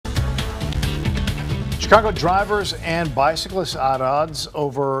Chicago drivers and bicyclists at odds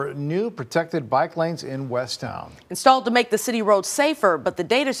over new protected bike lanes in Westtown. Installed to make the city roads safer, but the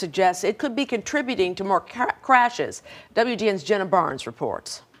data suggests it could be contributing to more crashes. WGN's Jenna Barnes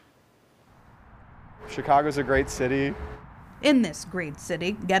reports. Chicago's a great city. In this great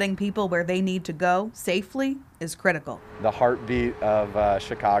city, getting people where they need to go safely is critical. The heartbeat of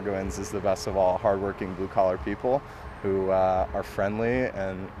Chicagoans is the best of all, hardworking blue-collar people who are friendly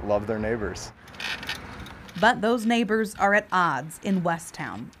and love their neighbors. But those neighbors are at odds in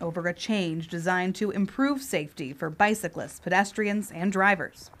Westtown over a change designed to improve safety for bicyclists, pedestrians, and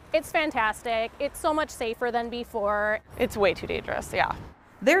drivers. It's fantastic. It's so much safer than before. It's way too dangerous, yeah.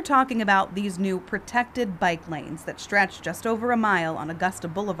 They're talking about these new protected bike lanes that stretch just over a mile on Augusta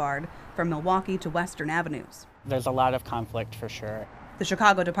Boulevard from Milwaukee to Western Avenues. There's a lot of conflict for sure. The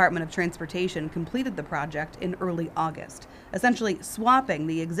Chicago Department of Transportation completed the project in early August, essentially swapping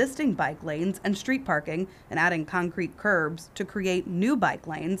the existing bike lanes and street parking and adding concrete curbs to create new bike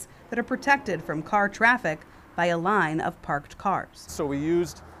lanes that are protected from car traffic by a line of parked cars. So we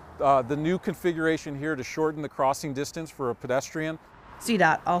used the new configuration here to shorten the crossing distance for a pedestrian.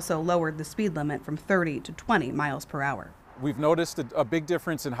 CDOT also lowered the speed limit from 30 to 20 miles per hour. We've noticed a big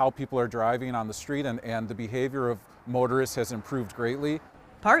difference in how people are driving on the street, and the behavior of motorists has improved greatly.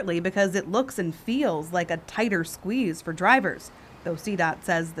 Partly because it looks and feels like a tighter squeeze for drivers, though CDOT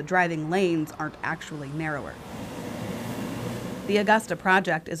says the driving lanes aren't actually narrower. The Augusta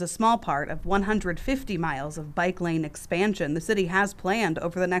project is a small part of 150 miles of bike lane expansion the city has planned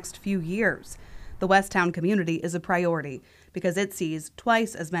over the next few years. The Westtown community is a priority because it sees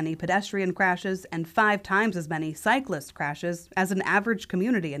twice as many pedestrian crashes and 5 times as many cyclist crashes as an average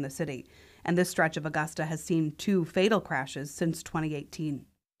community in the city. And this stretch of Augusta has seen 2 fatal crashes since 2018.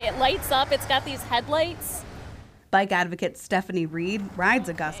 It lights up. It's got these headlights. Bike advocate Stephanie Reed rides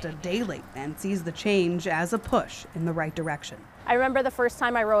Augusta daily and sees the change as a push in the right direction. I remember the first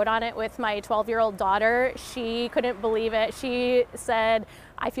time I rode on it with my 12-year-old daughter. She couldn't believe it. She said,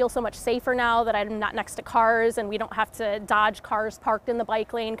 I feel so much safer now that I'm not next to cars and we don't have to dodge cars parked in the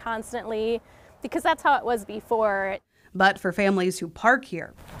bike lane constantly, because that's how it was before. But for families who park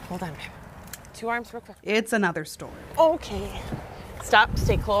here, Hold on, babe. 2 arms real quick. it's another story. Okay. Stop,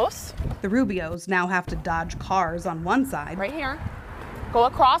 stay close. The Rubios now have to dodge cars on one side. Right here. Go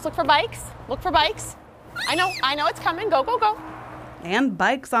across, look for bikes. Look for bikes. I know it's coming. Go, go, go. And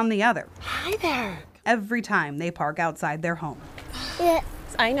bikes on the other. Hi there. Every time they park outside their home. Yes,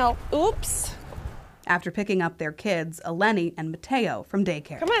 I know. Oops. After picking up their kids, Eleni and Mateo, from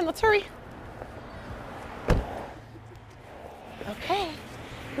daycare. Come on, let's hurry. Okay,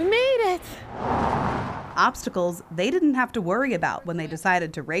 we made it. Obstacles they didn't have to worry about when they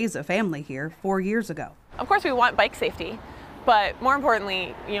decided to raise a family here 4 years ago. Of course, we want bike safety, but more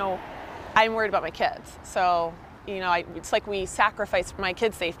importantly, I'm worried about my kids. So, it's like we sacrificed my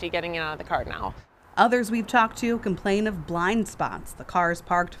kids' safety getting in and out of the car now. Others we've talked to complain of blind spots. The cars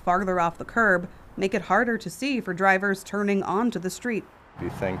parked farther off the curb make it harder to see for drivers turning onto the street. Do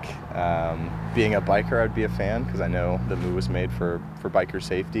you think being a biker I'd be a fan? Because I know the move was made for biker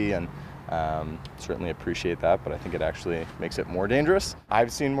safety, and certainly appreciate that, but I think it actually makes it more dangerous.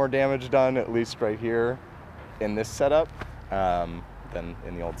 I've seen more damage done, at least right here in this setup, than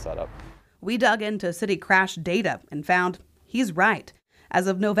in the old setup. We dug into city crash data and found he's right. As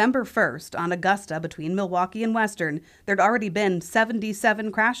of November 1st, on Augusta between Milwaukee and Western, there'd already been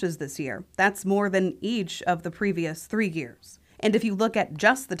 77 crashes this year. That's more than each of the previous 3 years. And if you look at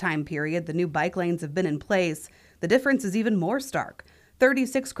just the time period the new bike lanes have been in place, the difference is even more stark.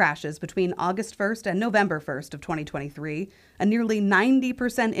 36 crashes between August 1st and November 1st of 2023, a nearly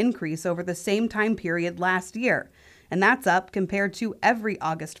 90% increase over the same time period last year. And that's up compared to every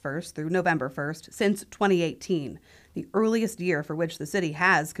August 1st through November 1st since 2018, the earliest year for which the city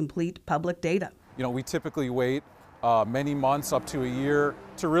has complete public data. We typically wait many months up to a year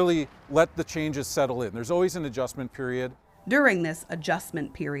to really let the changes settle in. There's always an adjustment period. During this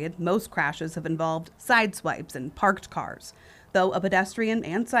adjustment period, most crashes have involved side swipes and parked cars, though a pedestrian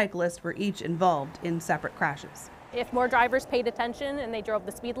and cyclist were each involved in separate crashes. If more drivers paid attention and they drove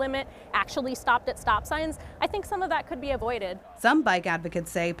the speed limit, actually stopped at stop signs, I think some of that could be avoided. Some bike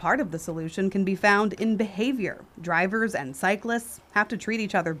advocates say part of the solution can be found in behavior. Drivers and cyclists have to treat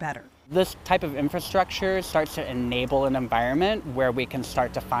each other better. This type of infrastructure starts to enable an environment where we can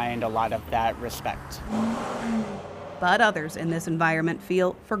start to find a lot of that respect. But others in this environment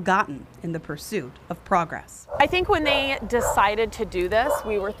feel forgotten in the pursuit of progress. I think when they decided to do this,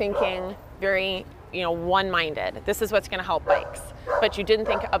 we were thinking very, one-minded. This is what's going to help bikes. But you didn't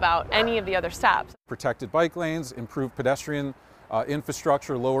think about any of the other steps. Protected bike lanes, improved pedestrian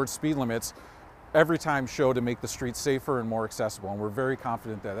infrastructure, lowered speed limits. every time show to make the streets safer and more accessible. And we're very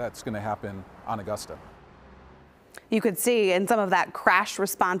confident that that's going to happen on Augusta. You could see in some of that crash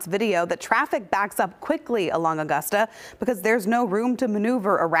response video that traffic backs up quickly along Augusta because there's no room to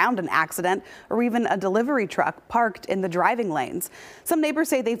maneuver around an accident or even a delivery truck parked in the driving lanes. Some neighbors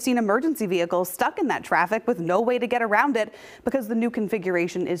say they've seen emergency vehicles stuck in that traffic with no way to get around it because the new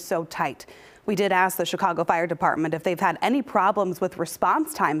configuration is so tight. We did ask the Chicago Fire Department if they've had any problems with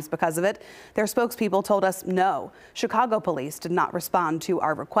response times because of it. Their spokespeople told us no. Chicago police did not respond to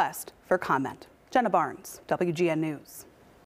our request for comment. Jenna Barnes, WGN News.